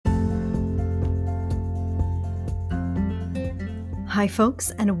Hi,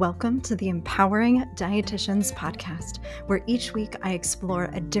 folks, and welcome to the Empowering Dietitians podcast, where each week I explore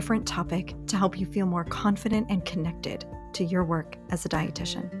a different topic to help you feel more confident and connected to your work as a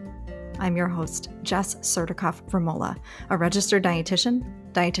dietitian. I'm your host, Jess Sertikoff-Vermola, a registered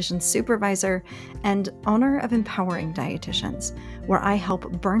dietitian supervisor, and owner of Empowering Dietitians, where I help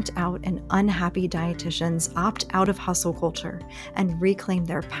burnt out and unhappy dietitians opt out of hustle culture and reclaim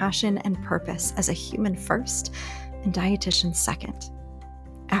their passion and purpose as a human first and dietitian second.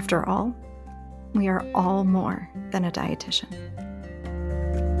 After all, we are all more than a dietitian.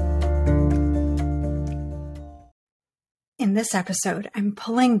 In this episode, I'm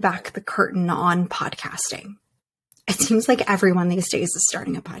pulling back the curtain on podcasting. It seems like everyone these days is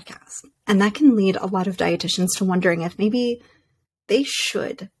starting a podcast, and that can lead a lot of dietitians to wondering if maybe they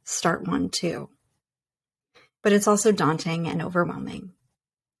should start one too. But it's also daunting and overwhelming.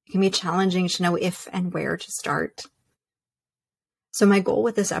 It can be challenging to know if and where to start. So my goal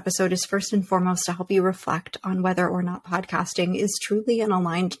with this episode is first and foremost to help you reflect on whether or not podcasting is truly an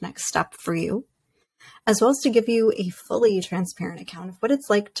aligned next step for you, as well as to give you a fully transparent account of what it's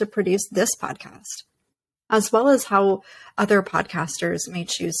like to produce this podcast, as well as how other podcasters may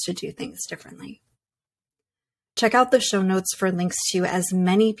choose to do things differently. Check out the show notes for links to as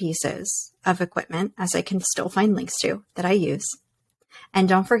many pieces of equipment as I can still find links to that I use. And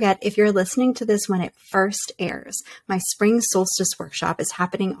don't forget, if you're listening to this when it first airs, my spring solstice workshop is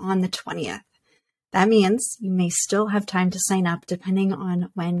happening on the 20th. That means you may still have time to sign up depending on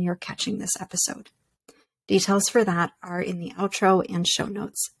when you're catching this episode. Details for that are in the outro and show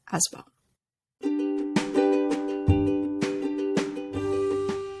notes as well.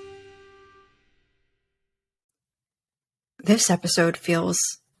 This episode feels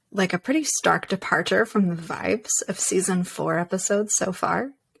like a pretty stark departure from the vibes of season 4 episodes so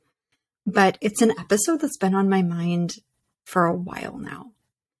far, but it's an episode that's been on my mind for a while now.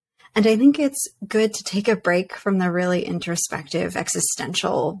 And I think it's good to take a break from the really introspective,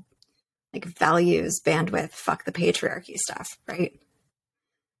 existential, values, bandwidth, fuck the patriarchy stuff, right?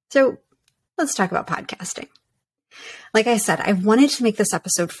 So let's talk about podcasting. Like I said, I've wanted to make this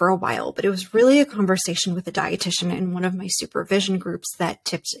episode for a while, but it was really a conversation with a dietitian in one of my supervision groups that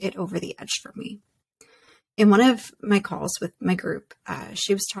tipped it over the edge for me. In one of my calls with my group,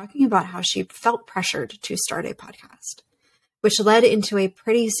 she was talking about how she felt pressured to start a podcast, which led into a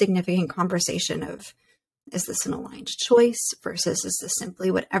pretty significant conversation of, is this an aligned choice versus is this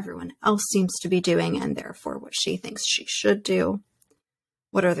simply what everyone else seems to be doing and therefore what she thinks she should do?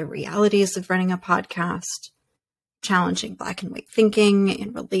 What are the realities of running a podcast? Challenging black and white thinking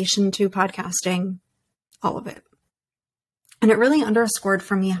in relation to podcasting, all of it. And it really underscored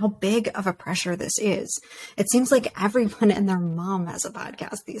for me how big of a pressure this is. It seems like everyone and their mom has a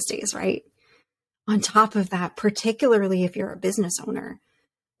podcast these days, right? On top of that, particularly if you're a business owner,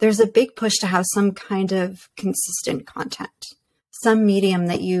 there's a big push to have some kind of consistent content, some medium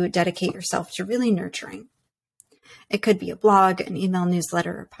that you dedicate yourself to really nurturing. It could be a blog, an email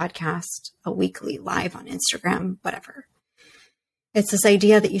newsletter, a podcast, a weekly live on Instagram, whatever. It's this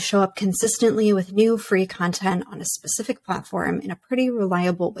idea that you show up consistently with new free content on a specific platform in a pretty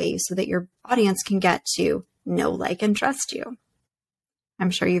reliable way so that your audience can get to know, like, and trust you.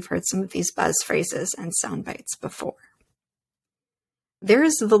 I'm sure you've heard some of these buzz phrases and sound bites before. There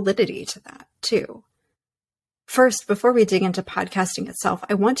is validity to that, too. First, before we dig into podcasting itself,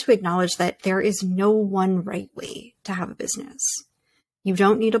 I want to acknowledge that there is no one right way to have a business. You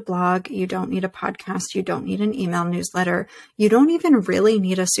don't need a blog, you don't need a podcast, you don't need an email newsletter, you don't even really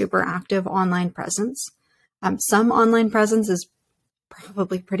need a super active online presence. Some online presence is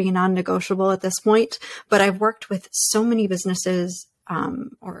probably pretty non-negotiable at this point, but I've worked with so many businesses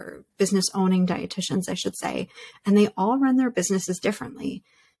or business-owning dietitians, I should say, and they all run their businesses differently.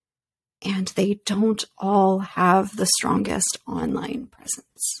 And they don't all have the strongest online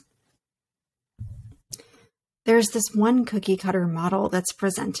presence. There's this one cookie cutter model that's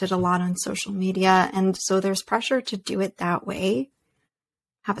presented a lot on social media, and so there's pressure to do it that way.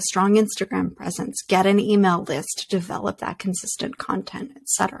 Have a strong Instagram presence, get an email list, develop that consistent content,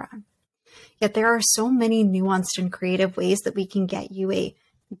 etc. Yet there are so many nuanced and creative ways that we can get you a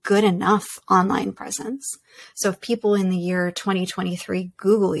good enough online presence. So if people in the year 2023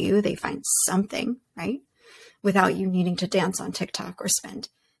 Google you, they find something, right? Without you needing to dance on TikTok or spend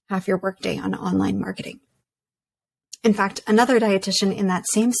half your workday on online marketing. In fact, another dietitian in that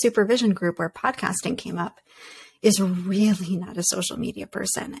same supervision group where podcasting came up is really not a social media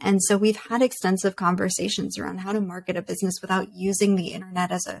person. And so we've had extensive conversations around how to market a business without using the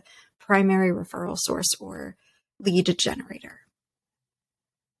internet as a primary referral source or lead generator.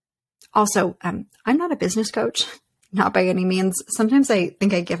 Also, I'm not a business coach. not by any means. Sometimes I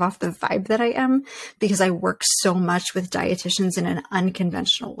think I give off the vibe that I am because I work so much with dietitians in an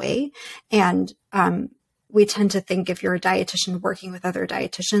unconventional way. And we tend to think if you're a dietitian working with other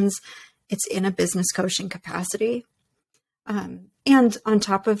dietitians, it's in a business coaching capacity. And on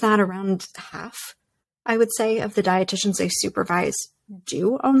top of that, around half, I would say, of the dietitians I supervise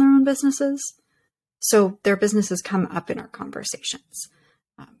do own their own businesses. So their businesses come up in our conversations.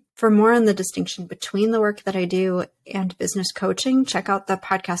 For more on the distinction between the work that I do and business coaching, check out the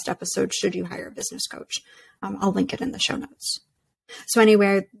podcast episode, Should You Hire a Business Coach? I'll link it in the show notes. So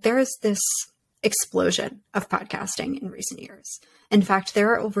anyway, there is this explosion of podcasting in recent years. In fact,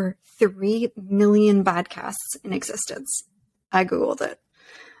 there are over 3 million podcasts in existence. I Googled it.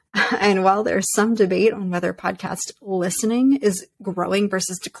 And while there's some debate on whether podcast listening is growing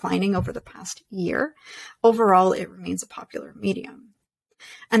versus declining over the past year, overall, it remains a popular medium.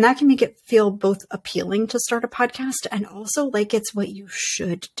 And that can make it feel both appealing to start a podcast and also like it's what you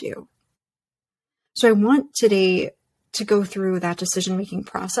should do. So I want today to go through that decision-making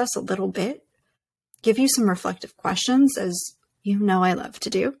process a little bit, give you some reflective questions, as you know I love to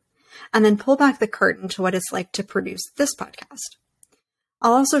do, and then pull back the curtain to what it's like to produce this podcast.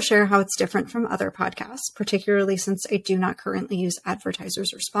 I'll also share how it's different from other podcasts, particularly since I do not currently use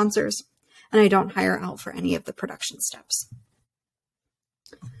advertisers or sponsors, and I don't hire out for any of the production steps.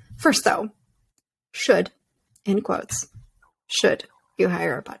 First, though, should, in quotes, should you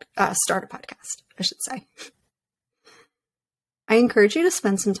hire start a podcast, I should say. I encourage you to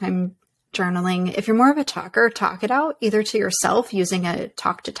spend some time journaling. If you're more of a talker, talk it out either to yourself using a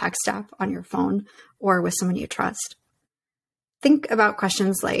talk-to-text app on your phone or with someone you trust. Think about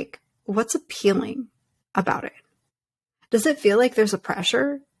questions like, what's appealing about it? Does it feel like there's a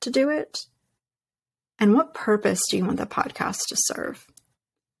pressure to do it? And what purpose do you want the podcast to serve?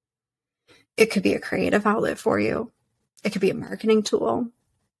 It could be a creative outlet for you. It could be a marketing tool.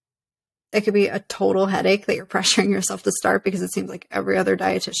 It could be a total headache that you're pressuring yourself to start because it seems like every other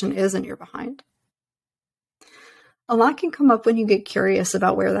dietitian is and you're behind. A lot can come up when you get curious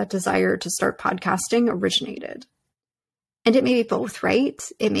about where that desire to start podcasting originated. And it may be both, right?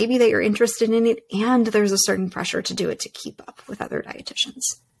 It may be that you're interested in it and there's a certain pressure to do it to keep up with other dietitians.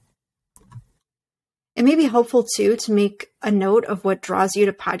 It may be helpful, too, to make a note of what draws you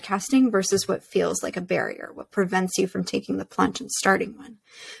to podcasting versus what feels like a barrier, what prevents you from taking the plunge and starting one,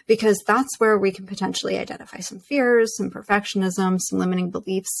 because that's where we can potentially identify some fears, some perfectionism, some limiting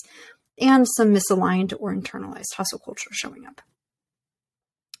beliefs, and some misaligned or internalized hustle culture showing up.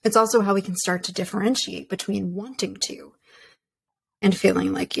 It's also how we can start to differentiate between wanting to and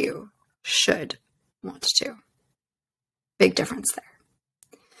feeling like you should want to. Big difference there.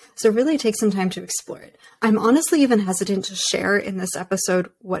 So really take some time to explore it. I'm honestly even hesitant to share in this episode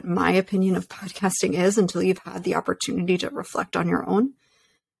what my opinion of podcasting is until you've had the opportunity to reflect on your own,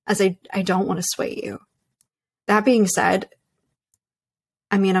 as I don't want to sway you. That being said,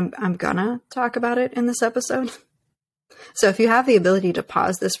 I'm gonna talk about it in this episode. So if you have the ability to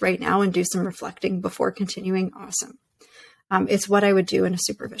pause this right now and do some reflecting before continuing, awesome. It's what I would do in a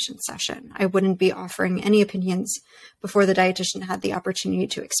supervision session. I wouldn't be offering any opinions before the dietitian had the opportunity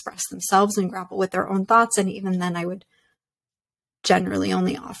to express themselves and grapple with their own thoughts. And even then, I would generally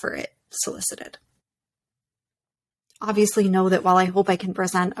only offer it solicited. Obviously, know that while I hope I can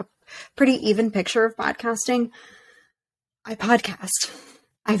present a pretty even picture of podcasting, I podcast.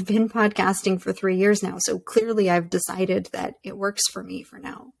 I've been podcasting for 3 years now, so clearly I've decided that it works for me for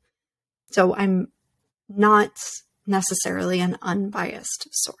now. So I'm not necessarily an unbiased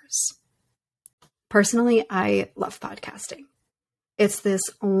source. Personally, I love podcasting. It's this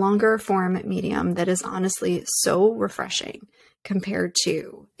longer form medium that is honestly so refreshing compared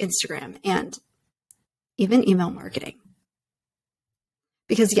to Instagram and even email marketing.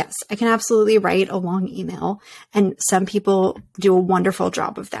 Because yes, I can absolutely write a long email, and some people do a wonderful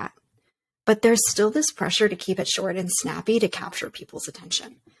job of that. But there's still this pressure to keep it short and snappy to capture people's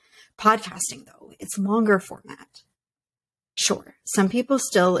attention. Podcasting, though, it's longer format. Sure, some people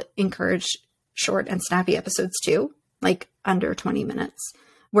still encourage short and snappy episodes too, like under 20 minutes,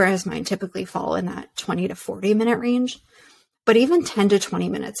 whereas mine typically fall in that 20 to 40 minute range. But even 10 to 20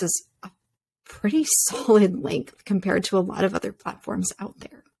 minutes is a pretty solid length compared to a lot of other platforms out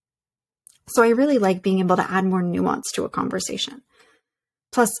there. So I really like being able to add more nuance to a conversation.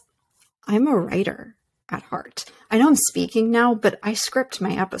 Plus, I'm a writer at heart. I know I'm speaking now, but I script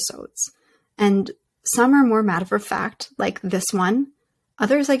my episodes. And some are more matter of fact, like this one.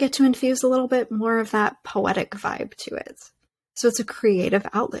 Others I get to infuse a little bit more of that poetic vibe to it. So it's a creative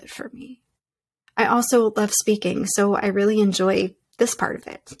outlet for me. I also love speaking, so I really enjoy this part of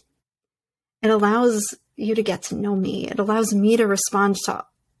it. It allows you to get to know me. It allows me to respond to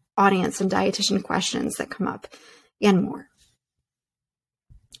audience and dietitian questions that come up and more.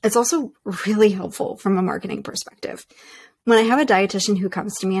 It's also really helpful from a marketing perspective. When I have a dietitian who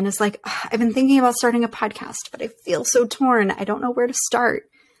comes to me and is like, I've been thinking about starting a podcast, but I feel so torn. I don't know where to start.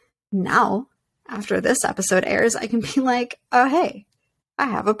 Now, after this episode airs, I can be like, oh, hey, I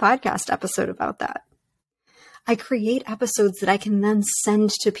have a podcast episode about that. I create episodes that I can then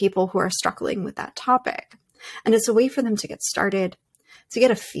send to people who are struggling with that topic. And it's a way for them to get started, to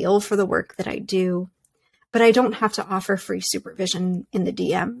get a feel for the work that I do. But I don't have to offer free supervision in the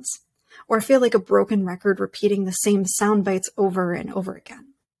DMs or feel like a broken record repeating the same sound bites over and over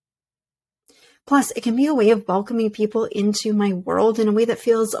again. Plus, it can be a way of welcoming people into my world in a way that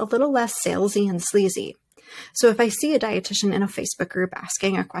feels a little less salesy and sleazy. So if I see a dietitian in a Facebook group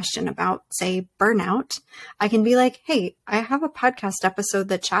asking a question about, say, burnout, I can be like, hey, I have a podcast episode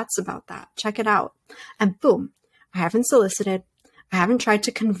that chats about that. Check it out. And boom, I haven't solicited. I haven't tried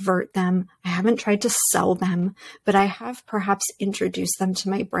to convert them. I haven't tried to sell them, but I have perhaps introduced them to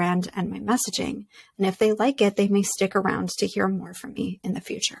my brand and my messaging. And if they like it, they may stick around to hear more from me in the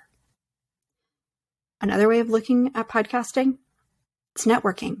future. Another way of looking at podcasting, it's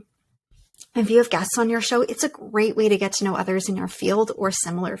networking. If you have guests on your show, it's a great way to get to know others in your field or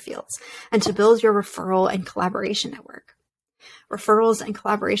similar fields and to build your referral and collaboration network. Referrals and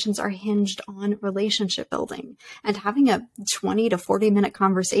collaborations are hinged on relationship building, and having a 20 to 40-minute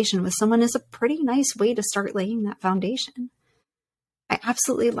conversation with someone is a pretty nice way to start laying that foundation. I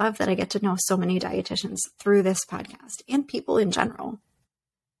absolutely love that I get to know so many dietitians through this podcast and people in general.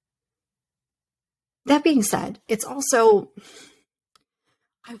 That being said, it's also,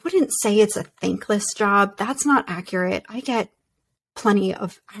 I wouldn't say it's a thankless job. That's not accurate. I get plenty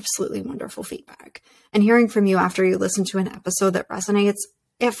of absolutely wonderful feedback. And hearing from you after you listen to an episode that resonates,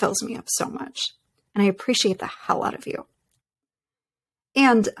 it fills me up so much. And I appreciate the hell out of you.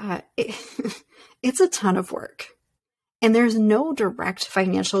 And it's a ton of work. And there's no direct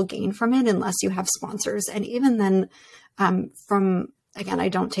financial gain from it unless you have sponsors. And even then, again, I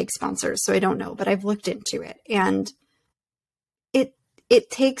don't take sponsors, so I don't know, but I've looked into it. And it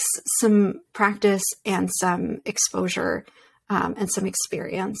takes some practice and some exposure and some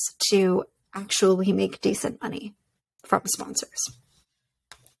experience to actually make decent money from sponsors.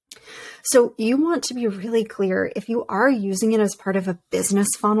 So you want to be really clear, if you are using it as part of a business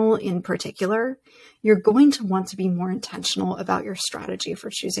funnel in particular, you're going to want to be more intentional about your strategy for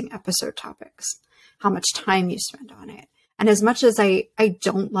choosing episode topics, how much time you spend on it. And as much as I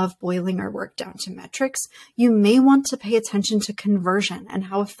don't love boiling our work down to metrics, you may want to pay attention to conversion and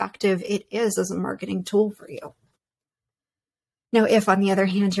how effective it is as a marketing tool for you. Now, if on the other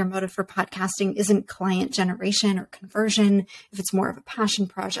hand, your motive for podcasting isn't client generation or conversion, if it's more of a passion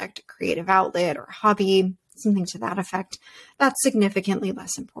project, a creative outlet, or a hobby, something to that effect, that's significantly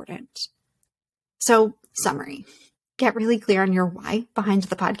less important. So, summary. Get really clear on your why behind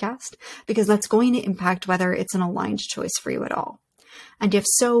the podcast, because that's going to impact whether it's an aligned choice for you at all. And if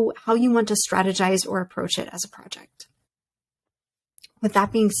so, how you want to strategize or approach it as a project. With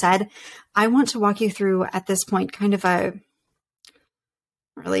that being said, I want to walk you through at this point kind of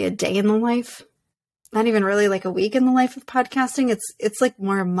really a day in the life, not even really like a week in the life of podcasting. It's like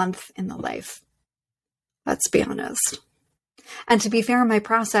more a month in the life. Let's be honest. And to be fair, my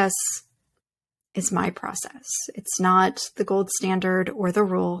process is my process. It's not the gold standard or the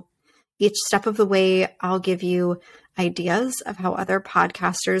rule. Each step of the way, I'll give you ideas of how other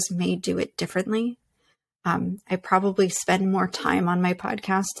podcasters may do it differently. I probably spend more time on my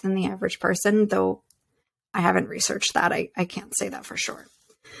podcast than the average person, though I haven't researched that. I can't say that for sure.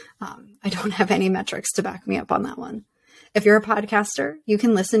 I don't have any metrics to back me up on that one. If you're a podcaster, you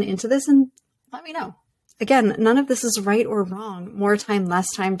can listen into this and let me know. Again, none of this is right or wrong. More time, less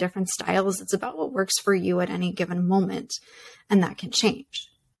time, different styles. It's about what works for you at any given moment, and that can change.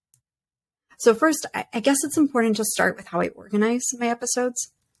 So first, I guess it's important to start with how I organize my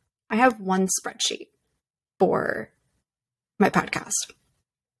episodes. I have one spreadsheet for my podcast,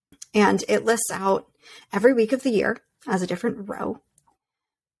 and it lists out every week of the year as a different row,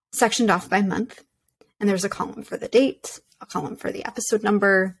 sectioned off by month. And there's a column for the date, a column for the episode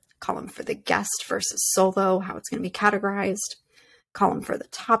number, column for the guest versus solo, how it's going to be categorized, column for the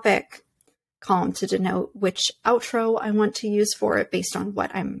topic, column to denote which outro I want to use for it based on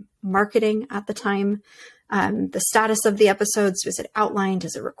what I'm marketing at the time, the status of the episodes, is it outlined,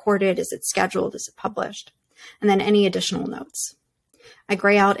 is it recorded, is it scheduled, is it published, and then any additional notes. I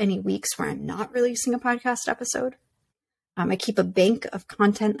gray out any weeks where I'm not releasing a podcast episode. I keep a bank of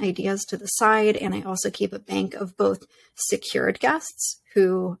content ideas to the side, and I also keep a bank of both secured guests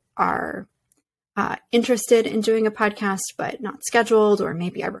who are interested in doing a podcast but not scheduled, or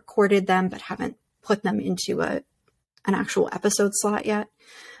maybe I recorded them but haven't put them into an actual episode slot yet,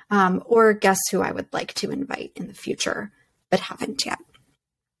 or guests who I would like to invite in the future but haven't yet.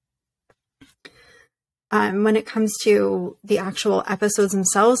 When it comes to the actual episodes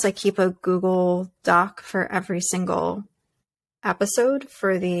themselves, I keep a Google Doc for every single episode.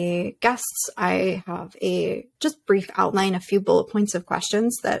 For the guests, I have a just brief outline, a few bullet points of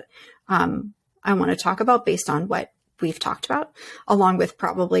questions that I want to talk about based on what we've talked about, along with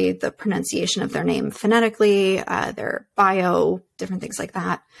probably the pronunciation of their name phonetically, their bio, different things like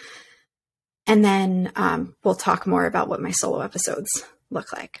that. And then we'll talk more about what my solo episodes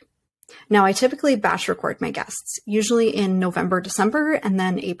look like. Now, I typically batch record my guests, usually in November, December, and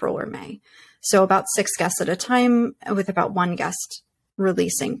then April or May. So about 6 guests at a time, with about 1 guest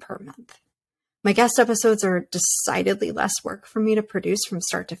releasing per month. My guest episodes are decidedly less work for me to produce from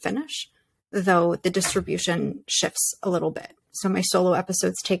start to finish, though the distribution shifts a little bit. So my solo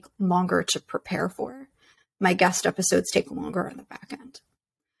episodes take longer to prepare for. My guest episodes take longer on the back end.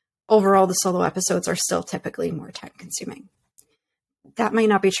 Overall, the solo episodes are still typically more time consuming. That might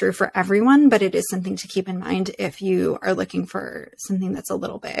not be true for everyone, but it is something to keep in mind if you are looking for something that's a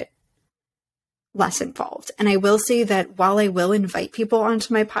little bit less involved. And I will say that while I will invite people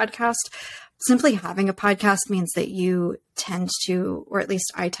onto my podcast, simply having a podcast means that you tend to, or at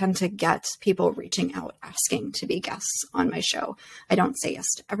least I tend to get people reaching out asking to be guests on my show. I don't say yes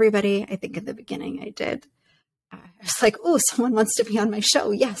to everybody. I think in the beginning I did. I was like, oh, someone wants to be on my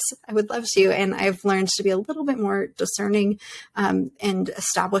show. Yes, I would love to. And I've learned to be a little bit more discerning and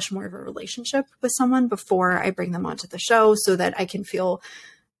establish more of a relationship with someone before I bring them onto the show, so that I can feel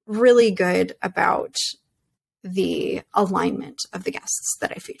really good about the alignment of the guests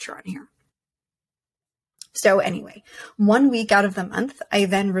that I feature on here. So anyway, 1 week out of the month, I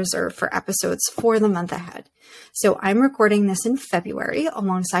then reserve for episodes for the month ahead. So I'm recording this in February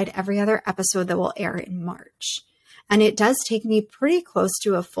alongside every other episode that will air in March. And it does take me pretty close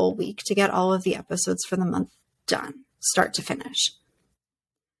to a full week to get all of the episodes for the month done, start to finish.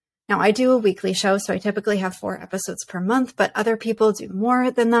 Now, I do a weekly show, so I typically have 4 episodes per month, but other people do more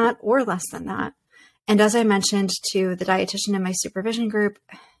than that or less than that. And as I mentioned to the dietitian in my supervision group,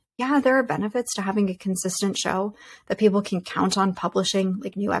 yeah, there are benefits to having a consistent show that people can count on publishing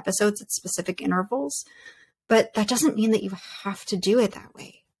like new episodes at specific intervals, but that doesn't mean that you have to do it that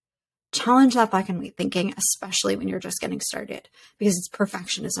way. Challenge that black and white thinking, especially when you're just getting started, because it's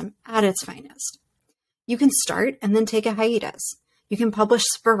perfectionism at its finest. You can start and then take a hiatus. You can publish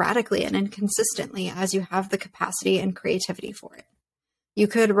sporadically and inconsistently as you have the capacity and creativity for it. You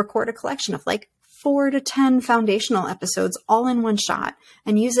could record a collection of like 4 to 10 foundational episodes all in one shot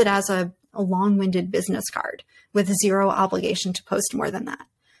and use it as a long-winded business card with 0 obligation to post more than that.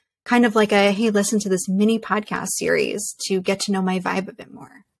 Kind of like a, hey, listen to this mini podcast series to get to know my vibe a bit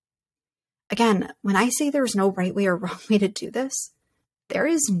more. Again, when I say there's no right way or wrong way to do this, there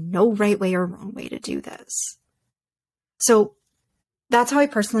is no right way or wrong way to do this. So that's how I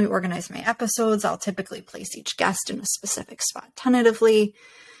personally organize my episodes. I'll typically place each guest in a specific spot tentatively.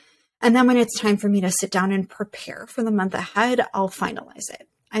 And then when it's time for me to sit down and prepare for the month ahead, I'll finalize it.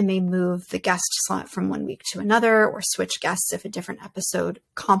 I may move the guest slot from 1 week to another, or switch guests if a different episode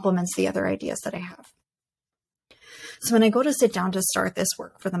complements the other ideas that I have. So when I go to sit down to start this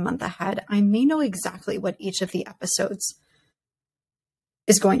work for the month ahead, I may know exactly what each of the episodes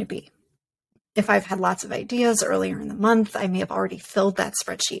is going to be. If I've had lots of ideas earlier in the month, I may have already filled that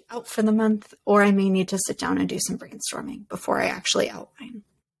spreadsheet out for the month, or I may need to sit down and do some brainstorming before I actually outline.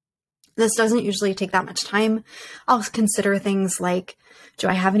 This doesn't usually take that much time. I'll consider things like, do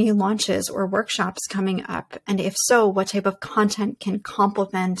I have any launches or workshops coming up? And if so, what type of content can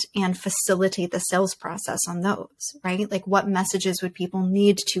complement and facilitate the sales process on those, right? Like, what messages would people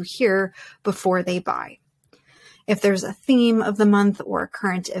need to hear before they buy? If there's a theme of the month or a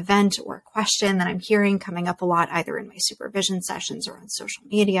current event or a question that I'm hearing coming up a lot, either in my supervision sessions or on social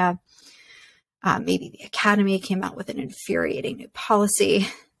media, maybe the academy came out with an infuriating new policy,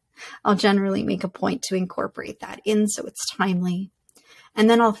 I'll generally make a point to incorporate that in so it's timely. And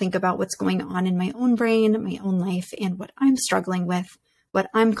then I'll think about what's going on in my own brain, my own life, and what I'm struggling with, what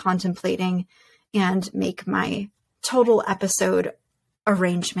I'm contemplating, and make my total episode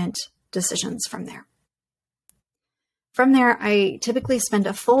arrangement decisions from there. From there, I typically spend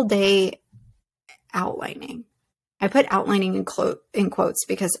a full day outlining. I put outlining in quotes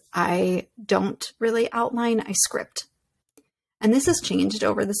because I don't really outline, I script. And this has changed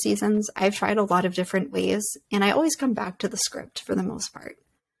over the seasons. I've tried a lot of different ways, and I always come back to the script for the most part.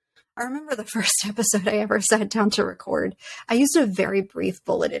 I remember the first episode I ever sat down to record. I used a very brief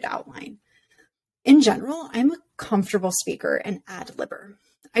bulleted outline. In general, I'm a comfortable speaker and ad-libber.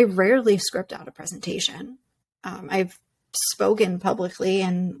 I rarely script out a presentation. I've spoken publicly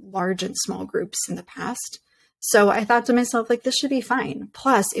in large and small groups in the past. So I thought to myself, like, this should be fine.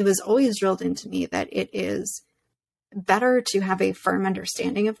 Plus, it was always drilled into me that it is better to have a firm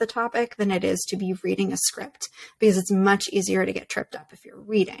understanding of the topic than it is to be reading a script, because it's much easier to get tripped up if you're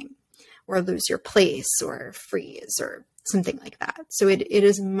reading or lose your place or freeze or something like that. So it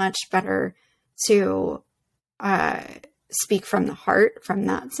is much better to speak from the heart from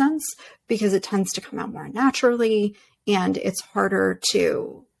that sense, because it tends to come out more naturally and it's harder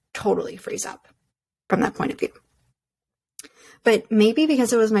to totally freeze up from that point of view. But maybe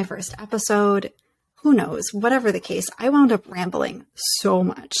because it was my first episode, who knows, whatever the case, I wound up rambling so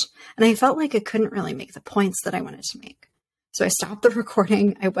much and I felt like I couldn't really make the points that I wanted to make. So I stopped the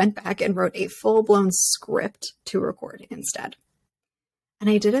recording. I went back and wrote a full-blown script to record instead. And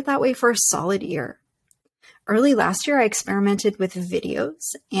I did it that way for a solid year. Early last year, I experimented with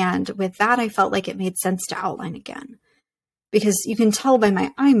videos, and with that, I felt like it made sense to outline again. Because you can tell by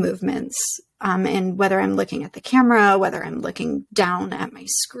my eye movements, and whether I'm looking at the camera, whether I'm looking down at my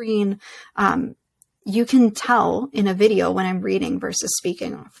screen, you can tell in a video when I'm reading versus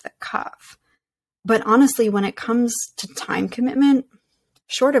speaking off the cuff. But honestly, when it comes to time commitment,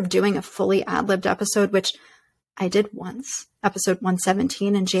 short of doing a fully ad-libbed episode, which I did once, episode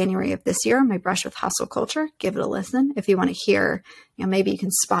 117 in January of this year, My Brush with Hustle Culture. Give it a listen if you want to hear, maybe you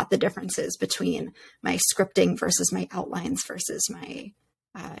can spot the differences between my scripting versus my outlines versus my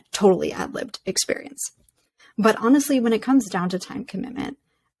totally ad-libbed experience. But honestly, when it comes down to time commitment,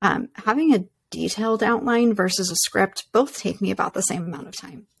 having a detailed outline versus a script both take me about the same amount of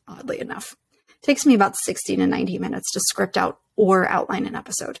time, oddly enough. It takes me about 60 to 90 minutes to script out or outline an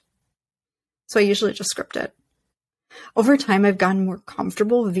episode. So I usually just script it. Over time, I've gotten more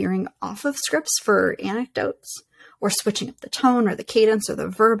comfortable veering off of scripts for anecdotes or switching up the tone or the cadence or the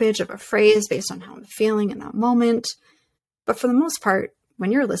verbiage of a phrase based on how I'm feeling in that moment. But for the most part,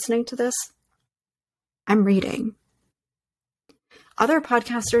 when you're listening to this, I'm reading. Other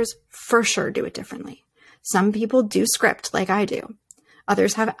podcasters for sure do it differently. Some people do script like I do.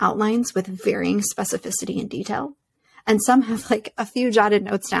 Others have outlines with varying specificity and detail. And some have like a few jotted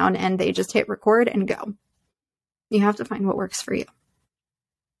notes down and they just hit record and go. You have to find what works for you.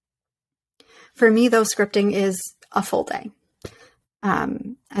 For me, though, scripting is a full day.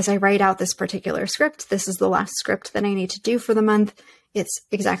 As I write out this particular script, this is the last script that I need to do for the month. It's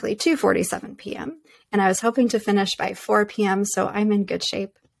exactly 2:47 p.m. and I was hoping to finish by 4 p.m., so I'm in good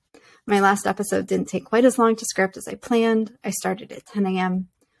shape. My last episode didn't take quite as long to script as I planned. I started at 10 a.m.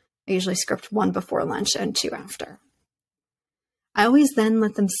 I usually script 1 before lunch and 2 after. I always then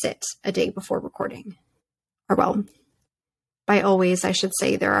let them sit a day before recording. Or well, by always, I should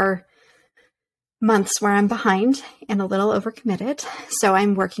say there are months where I'm behind and a little overcommitted. So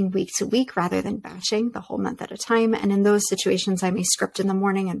I'm working week to week rather than batching the whole month at a time. And in those situations, I may script in the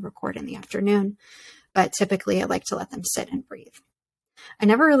morning and record in the afternoon. But typically I like to let them sit and breathe. I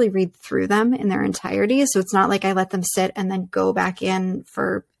never really read through them in their entirety. So it's not like I let them sit and then go back in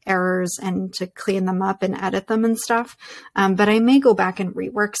for errors and to clean them up and edit them and stuff. But I may go back and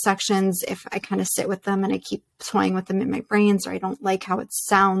rework sections if I kind of sit with them and I keep toying with them in my brains, or I don't like how it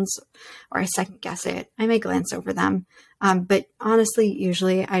sounds, or I second guess it. I may glance over them. But honestly,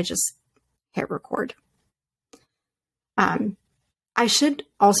 usually I just hit record. I should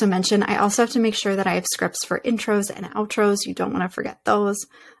also mention, I also have to make sure that I have scripts for intros and outros. You don't want to forget those,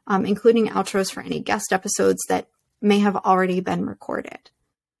 including outros for any guest episodes that may have already been recorded.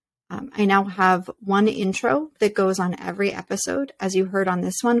 I now have one intro that goes on every episode, as you heard on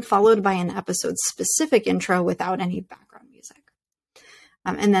this one, followed by an episode-specific intro without any background music.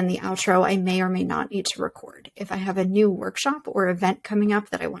 And then the outro I may or may not need to record. If I have a new workshop or event coming up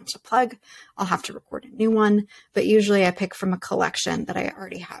that I want to plug, I'll have to record a new one, but usually I pick from a collection that I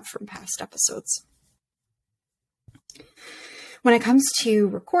already have from past episodes. When it comes to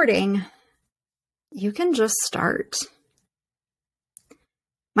recording, you can just start.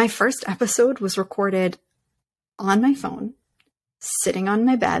 My first episode was recorded on my phone, sitting on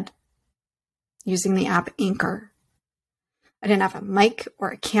my bed, using the app Anchor. I didn't have a mic or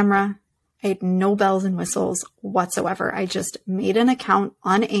a camera. I had no bells and whistles whatsoever. I just made an account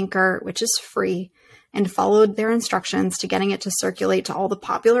on Anchor, which is free, and followed their instructions to getting it to circulate to all the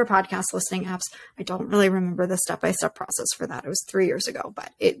popular podcast listening apps. I don't really remember the step-by-step process for that. It was 3 years ago,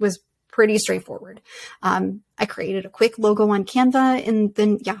 but it was pretty straightforward. I created a quick logo on Canva and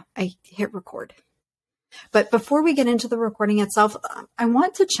then, I hit record. But before we get into the recording itself, I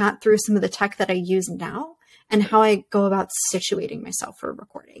want to chat through some of the tech that I use now and how I go about situating myself for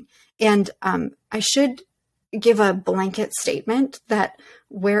recording. And I should give a blanket statement that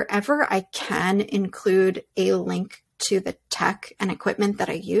wherever I can include a link to the tech and equipment that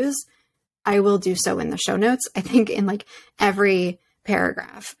I use, I will do so in the show notes. I think in like every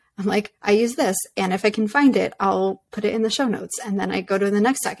paragraph, I'm like, I use this, and if I can find it, I'll put it in the show notes. And then I go to the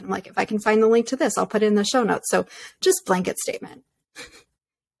next second. I'm like, if I can find the link to this, I'll put it in the show notes. So just blanket statement.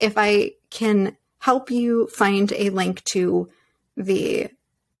 If I can help you find a link to the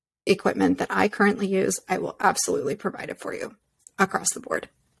equipment that I currently use, I will absolutely provide it for you across the board.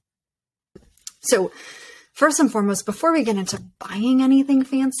 So first and foremost, before we get into buying anything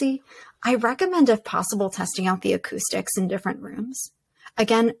fancy, I recommend, if possible, testing out the acoustics in different rooms.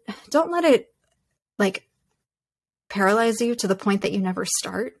 Again, don't let it like paralyze you to the point that you never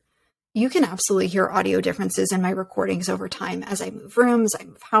start. You can absolutely hear audio differences in my recordings over time as I move rooms, I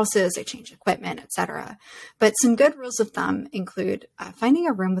move houses, I change equipment, etc. But some good rules of thumb include finding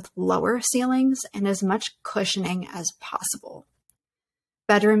a room with lower ceilings and as much cushioning as possible.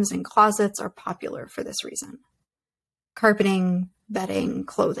 Bedrooms and closets are popular for this reason. Carpeting, bedding,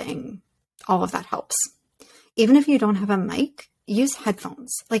 clothing, all of that helps. Even if you don't have a mic, use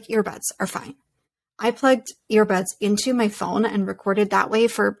headphones, like earbuds are fine. I plugged earbuds into my phone and recorded that way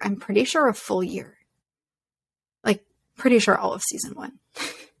for, I'm pretty sure, a full year. Like, pretty sure all of season 1.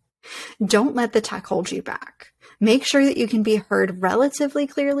 Don't let the tech hold you back. Make sure that you can be heard relatively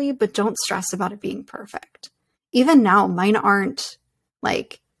clearly, but don't stress about it being perfect. Even now, mine aren't,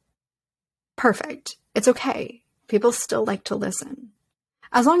 like, perfect. It's okay. People still like to listen.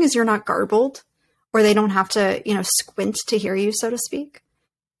 As long as you're not garbled, or they don't have to, squint to hear you, so to speak,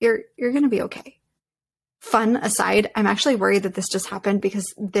 you're going to be okay. Fun aside, I'm actually worried that this just happened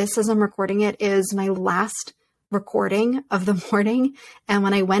because this, as I'm recording it, is my last recording of the morning. And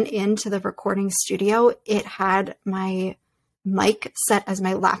when I went into the recording studio, it had my mic set as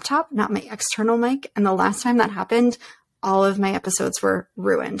my laptop, not my external mic. And the last time that happened, all of my episodes were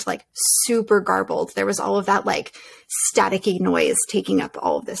ruined, like super garbled. There was all of that like staticky noise taking up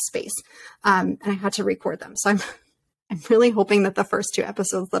all of this space. And I had to record them. So I'm really hoping that the first 2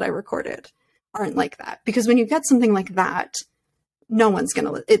 episodes that I recorded aren't like that, because when you get something like that, no one's going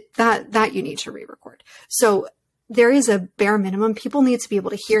to, that you need to re-record. So there is a bare minimum. People need to be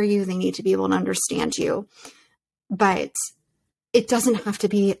able to hear you. They need to be able to understand you, but it doesn't have to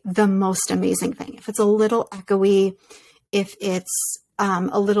be the most amazing thing. If it's a little echoey, if it's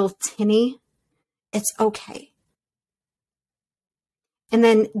a little tinny, it's okay. And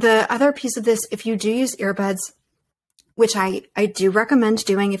then the other piece of this, if you do use earbuds, which I do recommend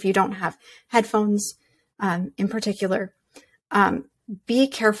doing if you don't have headphones in particular, be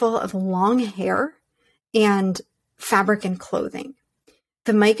careful of long hair and fabric and clothing.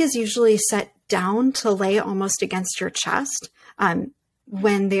 The mic is usually set down to lay almost against your chest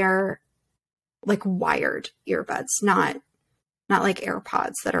when they're like wired earbuds, not like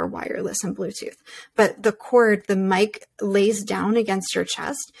AirPods that are wireless and Bluetooth. But the cord, the mic lays down against your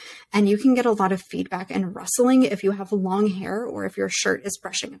chest, and you can get a lot of feedback and rustling if you have long hair or if your shirt is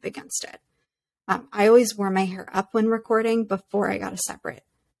brushing up against it. I always wore my hair up when recording before I got a separate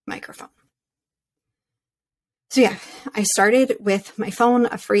microphone. So yeah, I started with my phone,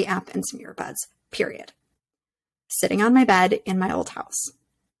 a free app, and some earbuds, period. Sitting on my bed in my old house.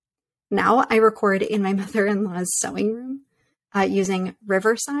 Now I record in my mother-in-law's sewing room using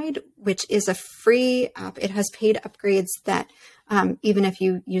Riverside, which is a free app. It has paid upgrades that even if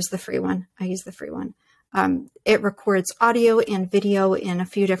you use the free one, I use the free one, it records audio and video in a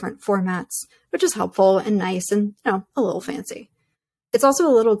few different formats, which is helpful and nice and, a little fancy. It's also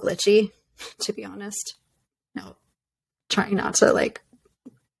a little glitchy, to be honest. No, trying not to like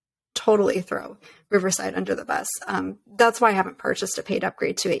totally throw Riverside under the bus. That's why I haven't purchased a paid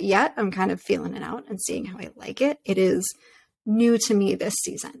upgrade to it yet. I'm kind of feeling it out and seeing how I like it. It is new to me this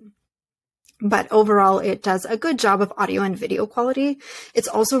season, but overall it does a good job of audio and video quality. It's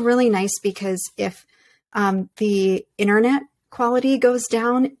also really nice because if the internet quality goes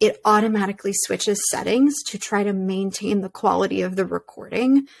down, it automatically switches settings to try to maintain the quality of the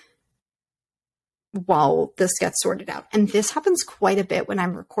recording while this gets sorted out. And this happens quite a bit when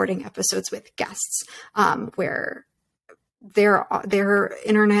I'm recording episodes with guests, where their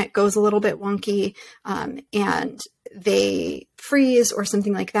internet goes a little bit wonky, and they freeze or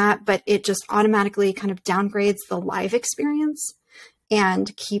something like that, but it just automatically kind of downgrades the live experience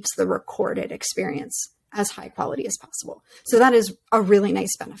and keeps the recorded experience as high quality as possible. So that is a really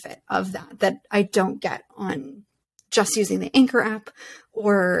nice benefit of that I don't get on just using the Anchor app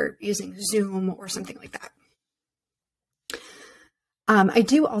or using Zoom or something like that. I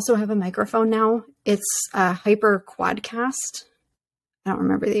do also have a microphone now. It's a Hyper Quadcast. I don't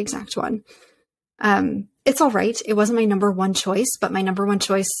remember the exact one. It's all right. It wasn't my number one choice, but my number one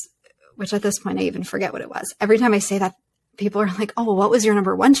choice, which at this point I even forget what it was. Every time I say that, people are like, oh, what was your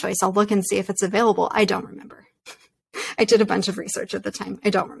number one choice? I'll look and see if it's available. I don't remember. I did a bunch of research at the time. I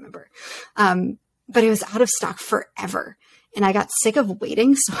don't remember. But it was out of stock forever. And I got sick of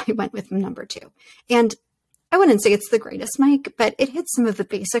waiting, so I went with number 2. And I wouldn't say it's the greatest mic, but it hits some of the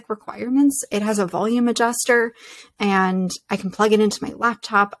basic requirements. It has a volume adjuster, and I can plug it into my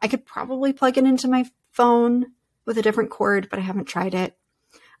laptop. I could probably plug it into my phone with a different cord, but I haven't tried it.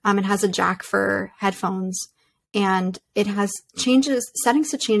 It has a jack for headphones, and it has settings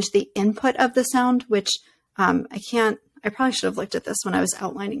to change the input of the sound, which I probably should have looked at this when I was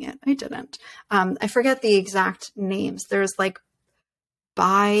outlining it. I didn't. I forget the exact names. There's like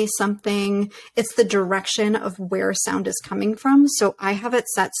by something. It's the direction of where sound is coming from. So I have it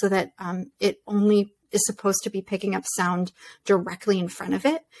set so that it only is supposed to be picking up sound directly in front of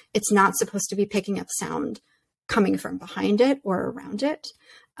it. It's not supposed to be picking up sound coming from behind it or around it.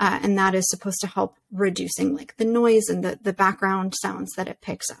 And that is supposed to help reducing like the noise and the background sounds that it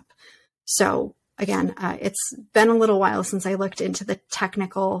picks up. So again, it's been a little while since I looked into the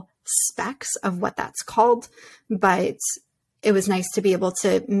technical specs of what that's called, but it was nice to be able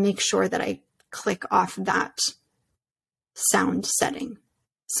to make sure that I click off that sound setting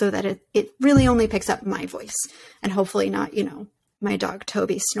so that it really only picks up my voice and hopefully not, my dog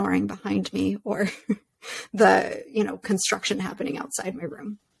Toby snoring behind me or the, construction happening outside my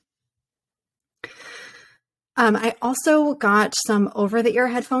room. I also got some over-the-ear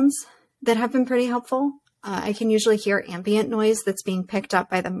headphones that have been pretty helpful. I can usually hear ambient noise that's being picked up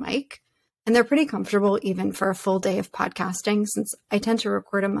by the mic, and they're pretty comfortable even for a full day of podcasting. Since I tend to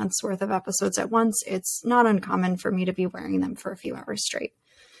record a month's worth of episodes at once, it's not uncommon for me to be wearing them for a few hours straight.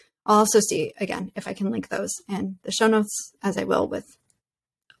 I'll also see, again, if I can link those in the show notes, as I will with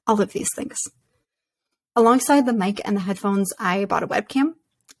all of these things. Alongside the mic and the headphones, I bought a webcam.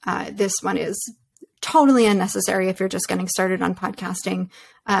 This one is totally unnecessary if you're just getting started on podcasting.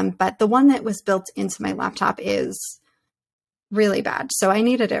 But the one that was built into my laptop is really bad. So I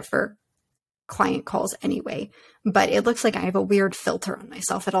needed it for client calls anyway, but it looks like I have a weird filter on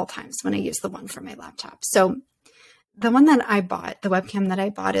myself at all times when I use the one from my laptop. So the one that I bought, the webcam that I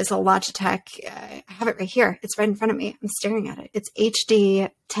bought, is a Logitech. I have it right here. It's right in front of me. I'm staring at it. It's HD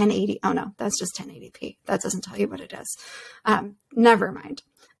 1080. Oh no, that's just 1080p. That doesn't tell you what it is. Never mind.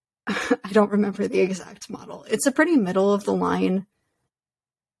 I don't remember the exact model. It's a pretty middle of the line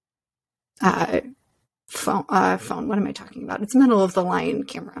phone. What am I talking about? It's middle of the line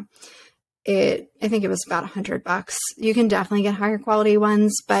camera. I think it was about $100. You can definitely get higher quality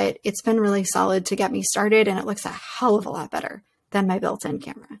ones, but it's been really solid to get me started, and it looks a hell of a lot better than my built-in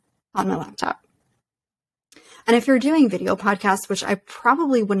camera on my laptop. And if you're doing video podcasts, which I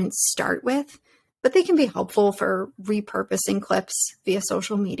probably wouldn't start with, but they can be helpful for repurposing clips via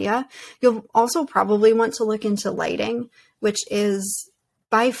social media, you'll also probably want to look into lighting, which is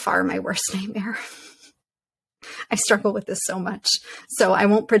by far my worst nightmare. I struggle with this so much, so I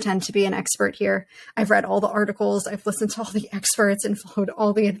won't pretend to be an expert here. I've read all the articles, I've listened to all the experts and followed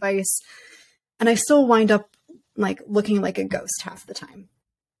all the advice, and I still wind up like looking like a ghost half the time.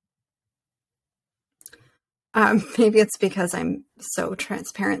 Maybe it's because I'm so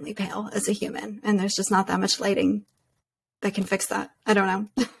transparently pale as a human, and there's just not that much lighting that can fix that. I don't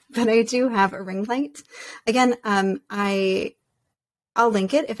know, but I do have a ring light. Again, I'll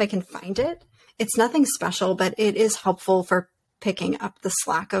link it if I can find it. It's nothing special, but it is helpful for picking up the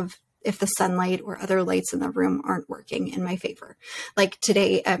slack of if the sunlight or other lights in the room aren't working in my favor. Like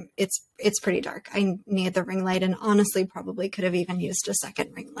today, it's pretty dark. I need the ring light, and honestly probably could have even used a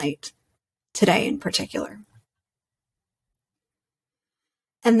second ring light today in particular.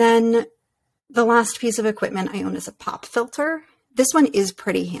 And then the last piece of equipment I own is a pop filter. This one is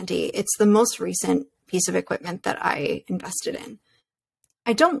pretty handy. It's the most recent piece of equipment that I invested in.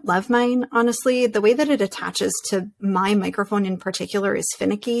 I don't love mine, honestly. The way that it attaches to my microphone in particular is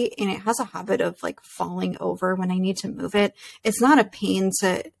finicky, and it has a habit of like falling over when I need to move it. It's not a pain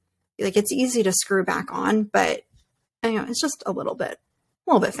to, like, it's easy to screw back on, but it's just a little bit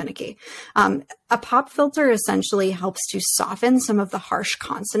finicky. A pop filter essentially helps to soften some of the harsh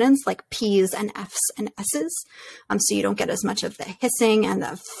consonants like P's and F's and S's. So you don't get as much of the hissing and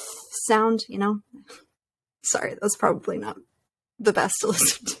the sound, Sorry, that's probably not the best to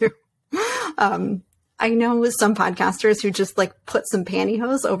listen to. I know some podcasters who just like put some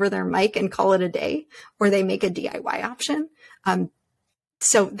pantyhose over their mic and call it a day, or they make a DIY option.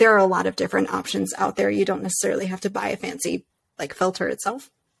 So there are a lot of different options out there. You don't necessarily have to buy a fancy like filter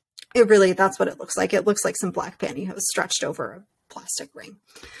itself. That's what it looks like. It looks like some black pantyhose stretched over a plastic ring.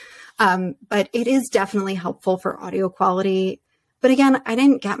 But it is definitely helpful for audio quality. But again, I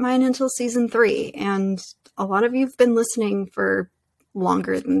didn't get mine until season 3, and a lot of you have been listening for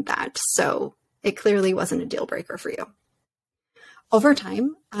longer than that. So it clearly wasn't a deal breaker for you. Over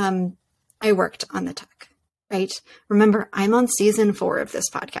time, I worked on the tech, right? Remember, I'm on season 4 of this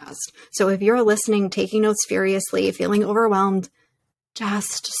podcast. So if you're listening, taking notes furiously, feeling overwhelmed,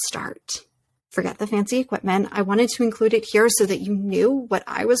 just start. Forget the fancy equipment. I wanted to include it here so that you knew what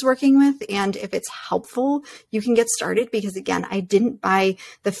I was working with. And if it's helpful, you can get started, because again, I didn't buy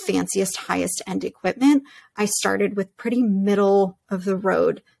the fanciest, highest end equipment. I started with pretty middle of the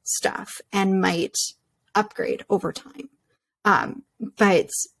road stuff and might upgrade over time. But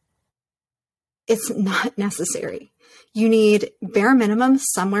it's not necessary. You need bare minimum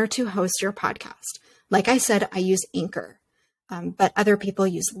somewhere to host your podcast. Like I said, I use Anchor, but other people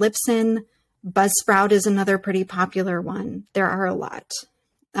use Libsyn. Buzzsprout is another pretty popular one. There are a lot.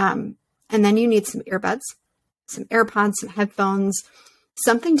 And then you need some earbuds, some AirPods, some headphones,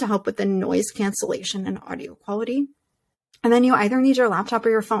 something to help with the noise cancellation and audio quality. And then you either need your laptop or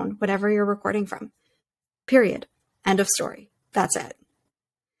your phone, whatever you're recording from. Period. End of story. That's it.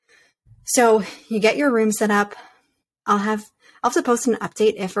 So you get your room set up. I'll have to post an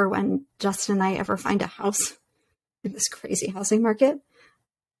update if or when Justin and I ever find a house in this crazy housing market.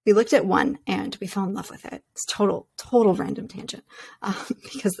 We looked at one and we fell in love with it. It's total random tangent,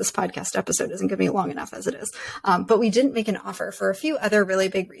 because this podcast episode isn't going to be long enough as it is. But we didn't make an offer for a few other really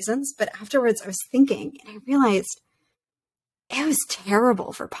big reasons. But afterwards I was thinking, and I realized it was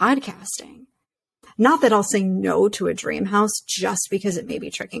terrible for podcasting. Not that I'll say no to a dream house just because it may be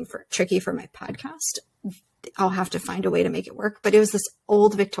tricky for my podcast. I'll have to find a way to make it work. But it was this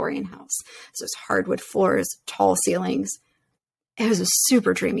old Victorian house. So it's hardwood floors, tall ceilings. It was a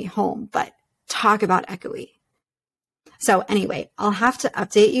super dreamy home, but talk about echoey. So anyway, I'll have to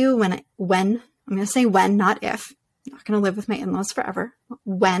update you when, I'm going to say when, not if. I'm not going to live with my in-laws forever.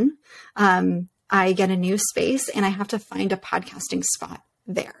 When I get a new space and I have to find a podcasting spot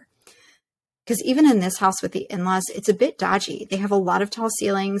there. Because even in this house with the in-laws, it's a bit dodgy. They have a lot of tall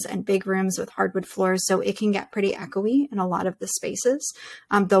ceilings and big rooms with hardwood floors, so it can get pretty echoey in a lot of the spaces.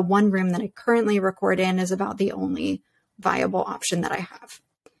 The one room that I currently record in is about the only viable option that I have.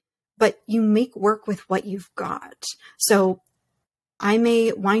 But you make work with what you've got. So I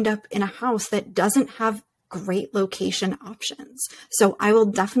may wind up in a house that doesn't have great location options. So I will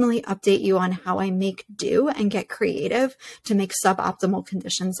definitely update you on how I make do and get creative to make suboptimal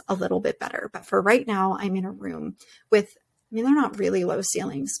conditions a little bit better. But for right now, I'm in a room with, they're not really low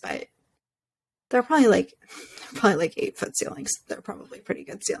ceilings, but they're probably like 8-foot ceilings. They're probably pretty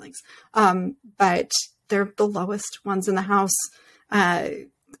good ceilings. But they're the lowest ones in the house. A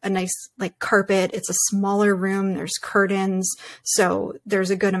nice like carpet. It's a smaller room. There's curtains. So there's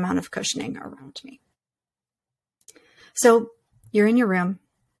a good amount of cushioning around me. So you're in your room.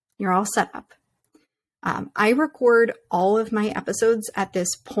 You're all set up. I record all of my episodes at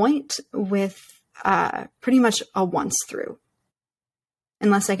this point with pretty much a once through,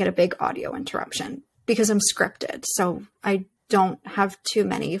 unless I get a big audio interruption, because I'm scripted. So I don't have too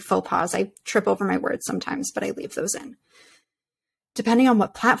many faux pas. I trip over my words sometimes, but I leave those in. Depending on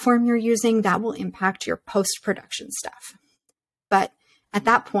what platform you're using, that will impact your post-production stuff. But at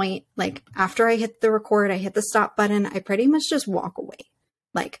that point, like after I hit the record, I hit the stop button, I pretty much just walk away.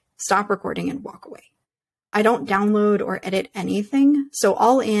 Like stop recording and walk away. I don't download or edit anything. So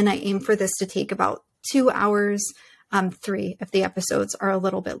all in, I aim for this to take about 2 hours, 3 if the episodes are a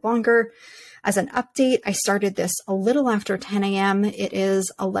little bit longer. As an update, I started this a little after 10 a.m. It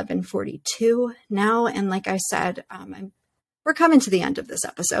is 11:42 now. And like I said, we're coming to the end of this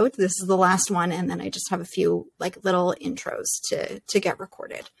episode. This is the last one. And then I just have a few like little intros to get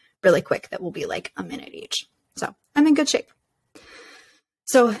recorded really quick that will be like a minute each. So I'm in good shape.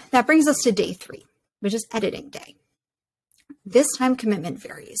 So that brings us to day 3, which is editing day. This time commitment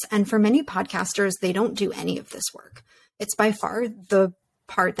varies. And for many podcasters, they don't do any of this work. It's by far the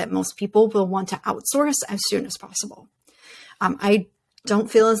part that most people will want to outsource as soon as possible. I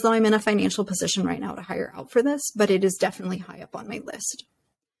don't feel as though I'm in a financial position right now to hire out for this, but it is definitely high up on my list.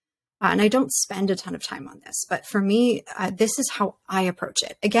 And I don't spend a ton of time on this, but for me, this is how I approach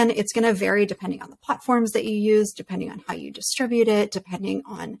it. Again, it's going to vary depending on the platforms that you use, depending on how you distribute it, depending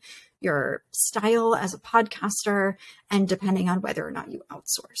on your style as a podcaster, and depending on whether or not you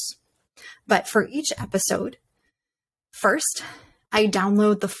outsource. But for each episode, first, I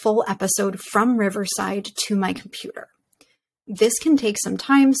download the full episode from Riverside to my computer. this can take some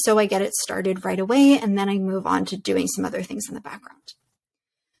time, so I get it started right away, and then I move on to doing some other things in the background.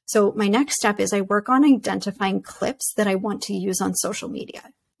 So my next step is I work on identifying clips that I want to use on social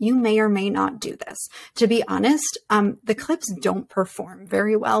media. You may or may not do this. To be honest, the clips don't perform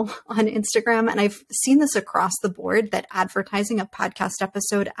very well on Instagram. And I've seen this across the board that advertising a podcast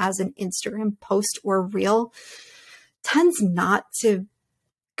episode as an Instagram post or reel tends not to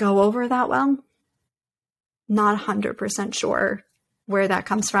go over that well. Not 100% sure where that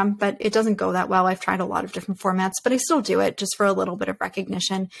comes from, but it doesn't go that well. I've tried a lot of different formats, but I still do it just for a little bit of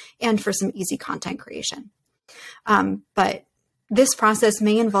recognition and for some easy content creation. But this process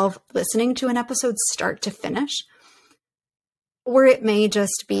may involve listening to an episode start to finish, or it may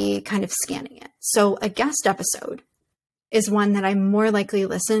just be kind of scanning it. So a guest episode is one that I'm more likely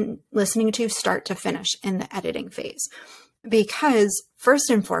listening to start to finish in the editing phase. Because first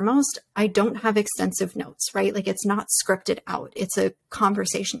and foremost, I don't have extensive notes, right? Like it's not scripted out. It's a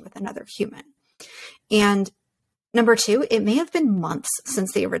conversation with another human. And number two, it may have been months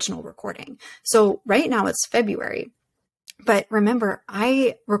since the original recording. So right now it's February. But remember,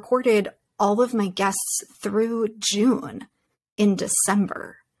 I recorded all of my guests through June in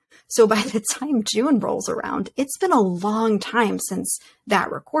December. So by the time June rolls around, it's been a long time since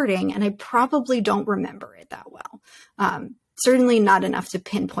that recording, and I probably don't remember it that well. Certainly not enough to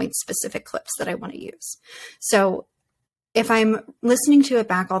pinpoint specific clips that I want to use. So if I'm listening to it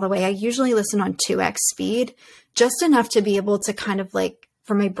back all the way, I usually listen on 2x speed, just enough to be able to kind of like,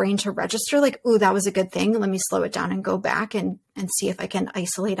 for my brain to register like, ooh, that was a good thing. Let me slow it down and go back and see if I can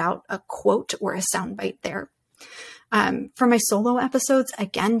isolate out a quote or a soundbite there. For my solo episodes,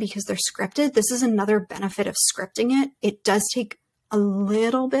 again, because they're scripted, this is another benefit of scripting it. It does take a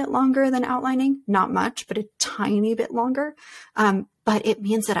little bit longer than outlining, not much, but a tiny bit longer. But it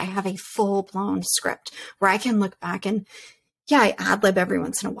means that I have a full-blown script where I can look back and, yeah, I ad-lib every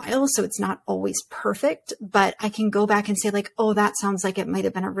once in a while, so it's not always perfect, but I can go back and say like, oh, that sounds like it might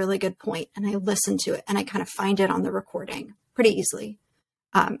have been a really good point. And I listen to it and I kind of find it on the recording pretty easily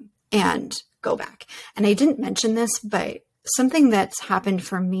and go back. And I didn't mention this, but something that's happened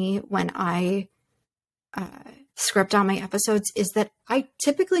for me when I script on my episodes is that I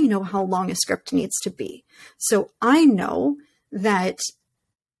typically know how long a script needs to be. So I know that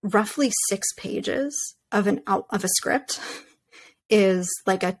roughly 6 pages of a script is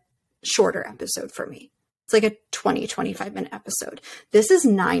like a shorter episode for me. It's like a 25 minute episode. This is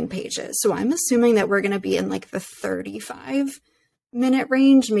 9 pages. So I'm assuming that we're going to be in like the 35-minute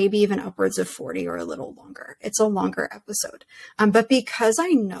range, maybe even upwards of 40 or a little longer. It's a longer episode. But because I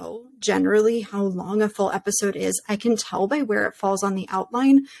know generally how long a full episode is, I can tell by where it falls on the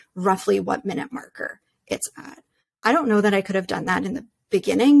outline, roughly what minute marker it's at. I don't know that I could have done that in the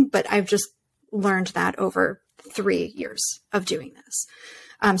beginning, but I've just learned that over 3 years of doing this.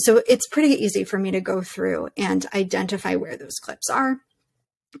 So it's pretty easy for me to go through and identify where those clips are.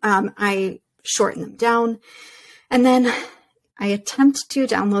 I shorten them down, and then I attempt to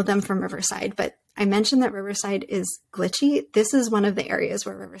download them from Riverside, but I mentioned that Riverside is glitchy. This is one of the areas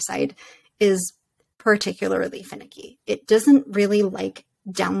where Riverside is particularly finicky. It doesn't really like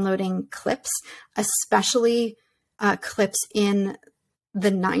downloading clips, especially clips in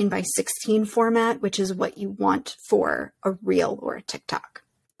the 9:16 format, which is what you want for a reel or a TikTok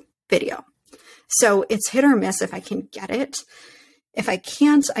video. So it's hit or miss if I can get it. If I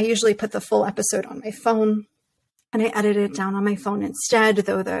can't, I usually put the full episode on my phone and I edit it down on my phone instead,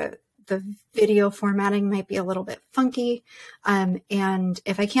 though the video formatting might be a little bit funky. And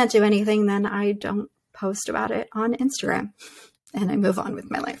if I can't do anything, then I don't post about it on Instagram and I move on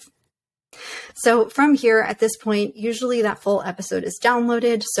with my life. So from here, at this point, usually that full episode is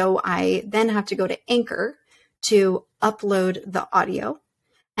downloaded. So I then have to go to Anchor to upload the audio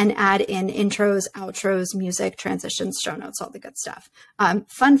and add in intros, outros, music, transitions, show notes, all the good stuff.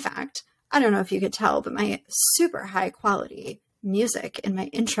 Fun fact, I don't know if you could tell, but my super high quality music in my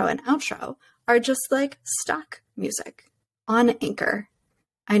intro and outro are just like stock music on Anchor.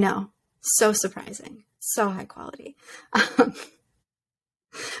 I know, so surprising, so high quality.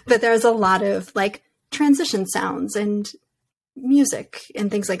 But there's a lot of like transition sounds and music and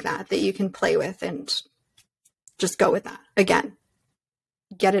things like that you can play with and just go with that. Again,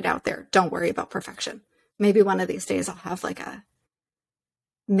 get it out there. Don't worry about perfection. Maybe one of these days I'll have like a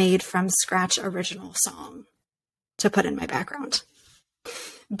made from scratch original song to put in my background.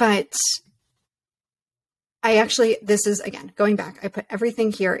 But this is, again, going back, I put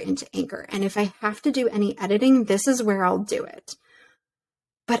everything here into Anchor. And if I have to do any editing, this is where I'll do it.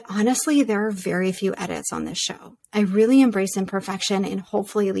 But honestly, there are very few edits on this show. I really embrace imperfection and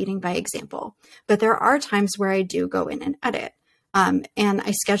hopefully leading by example. But there are times where I do go in and edit. And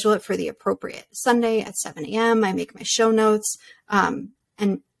I schedule it for the appropriate Sunday at 7 a.m. I make my show notes.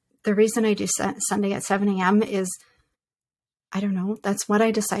 And the reason I do Sunday at 7 a.m. is, I don't know, that's what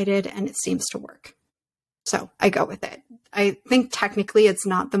I decided and it seems to work. So I go with it. I think technically it's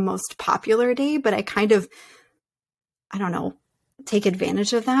not the most popular day, but I kind of, I don't know, take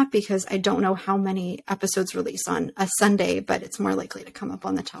advantage of that because I don't know how many episodes release on a Sunday, but it's more likely to come up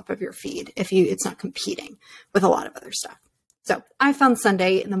on the top of your feed if it's not competing with a lot of other stuff. So I found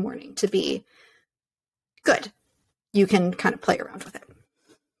Sunday in the morning to be good. You can kind of play around with it.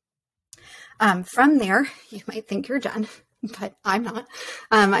 From there, you might think you're done, but I'm not.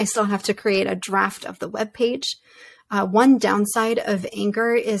 I still have to create a draft of the web page. One downside of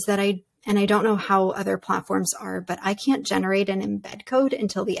Anchor is that I don't know how other platforms are, but I can't generate an embed code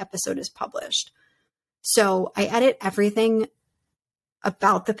until the episode is published. So I edit everything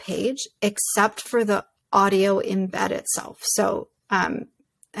about the page except for the audio embed itself. So,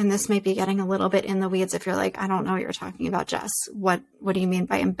 and this might be getting a little bit in the weeds if you're like, I don't know what you're talking about, Jess. What do you mean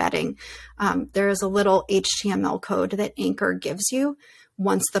by embedding? There is a little HTML code that Anchor gives you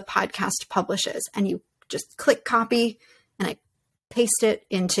once the podcast publishes, and you just click copy and I paste it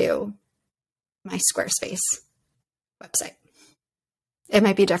into my Squarespace website. It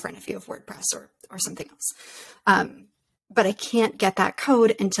might be different if you have WordPress or something else. But I can't get that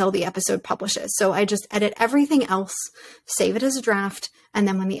code until the episode publishes. So I just edit everything else, save it as a draft. And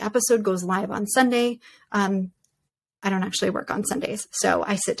then when the episode goes live on Sunday, I don't actually work on Sundays. So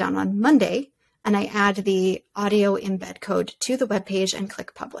I sit down on Monday and I add the audio embed code to the webpage and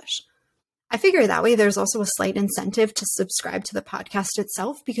click publish. I figure that way there's also a slight incentive to subscribe to the podcast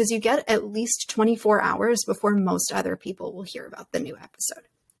itself because you get at least 24 hours before most other people will hear about the new episode.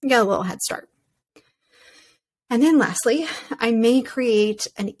 You get a little head start. And then lastly, I may create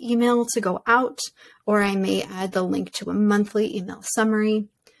an email to go out, or I may add the link to a monthly email summary.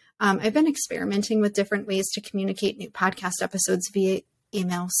 I've been experimenting with different ways to communicate new podcast episodes via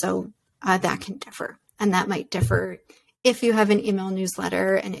email, so that can differ. And that might differ if you have an email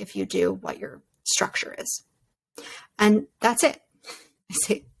newsletter, and if you do, what your structure is. And that's it. I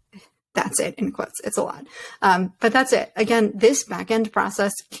say that's it in quotes. It's a lot. But that's it. Again, this back-end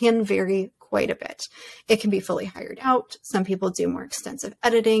process can vary quite a bit. It can be fully hired out. Some people do more extensive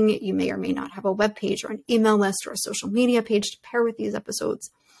editing. You may or may not have a web page or an email list or a social media page to pair with these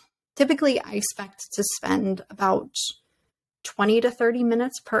episodes. Typically, I expect to spend about 20 to 30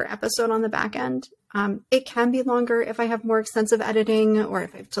 minutes per episode on the back end. It can be longer if I have more extensive editing or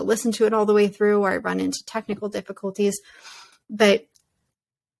if I have to listen to it all the way through or I run into technical difficulties, but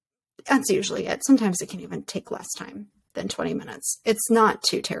that's usually it. Sometimes it can even take less time than 20 minutes. It's not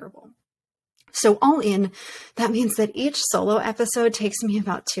too terrible. So all in, that means that each solo episode takes me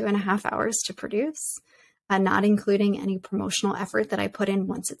about 2.5 hours to produce, not including any promotional effort that I put in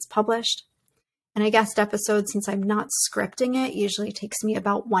once it's published. And a guest episode, since I'm not scripting it, usually takes me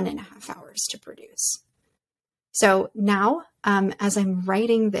about 1.5 hours to produce. So now, as I'm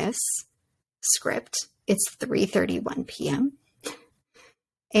writing this script, it's 3:31 p.m.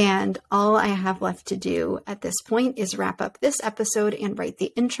 And all I have left to do at this point is wrap up this episode and write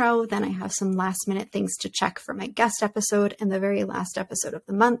the intro. Then I have some last minute things to check for my guest episode and the very last episode of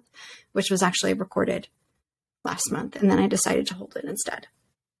the month, which was actually recorded last month. And then I decided to hold it instead.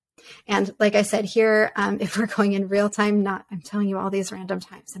 And like I said here, if we're going in real time, I'm telling you all these random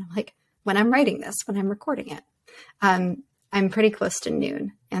times. And I'm like, when I'm writing this, when I'm recording it, I'm pretty close to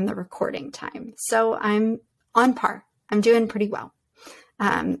noon in the recording time. So I'm on par. I'm doing pretty well.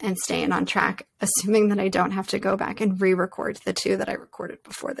 And staying on track, assuming that I don't have to go back and re-record the 2 that I recorded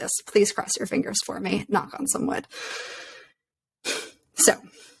before this. Please cross your fingers for me. Knock on some wood. So,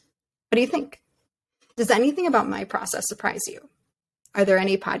 what do you think? Does anything about my process surprise you? Are there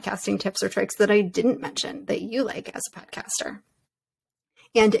any podcasting tips or tricks that I didn't mention that you like as a podcaster?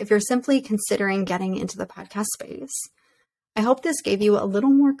 And if you're simply considering getting into the podcast space, I hope this gave you a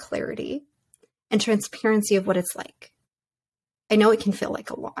little more clarity and transparency of what it's like. I know it can feel like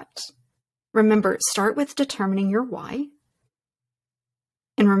a lot. Remember, start with determining your why.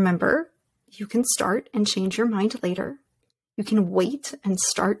 And remember, you can start and change your mind later. You can wait and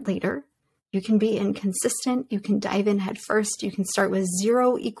start later. You can be inconsistent. You can dive in head first. You can start with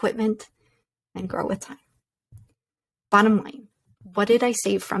 0 equipment and grow with time. Bottom line, what did I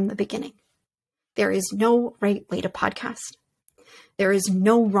say from the beginning? There is no right way to podcast. There is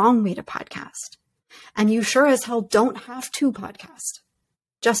no wrong way to podcast. And you sure as hell don't have to podcast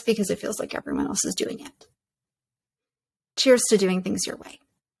just because it feels like everyone else is doing it. Cheers to doing things your way,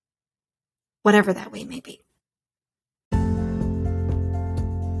 whatever that way may be.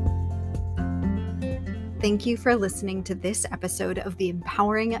 Thank you for listening to this episode of the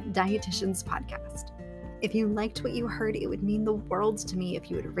Empowering Dietitians podcast. If you liked what you heard, it would mean the world to me if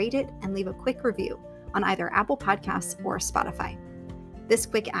you would rate it and leave a quick review on either Apple Podcasts or Spotify. This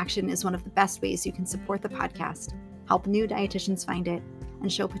quick action is one of the best ways you can support the podcast, help new dietitians find it,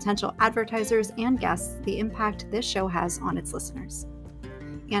 and show potential advertisers and guests the impact this show has on its listeners.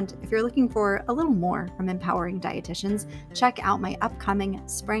 And if you're looking for a little more from Empowering Dietitians, check out my upcoming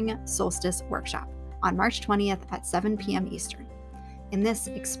Spring Solstice Workshop on March 20th at 7 p.m. Eastern. In this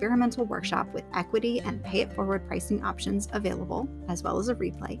experimental workshop with equity and pay-it-forward pricing options available, as well as a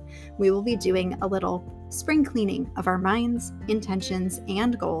replay, we will be doing a little spring cleaning of our minds, intentions,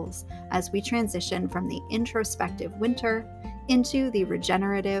 and goals as we transition from the introspective winter into the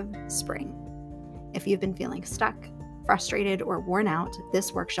regenerative spring. If you've been feeling stuck, frustrated, or worn out,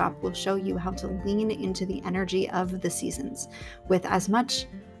 this workshop will show you how to lean into the energy of the seasons with as much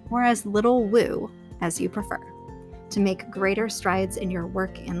or as little woo as you prefer to make greater strides in your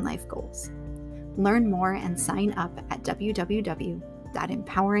work and life goals. Learn more and sign up at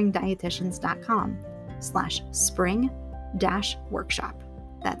www.empoweringdietitians.com/spring-workshop.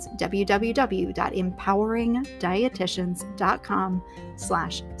 That's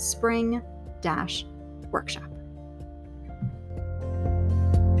www.empoweringdietitians.com/spring-workshop.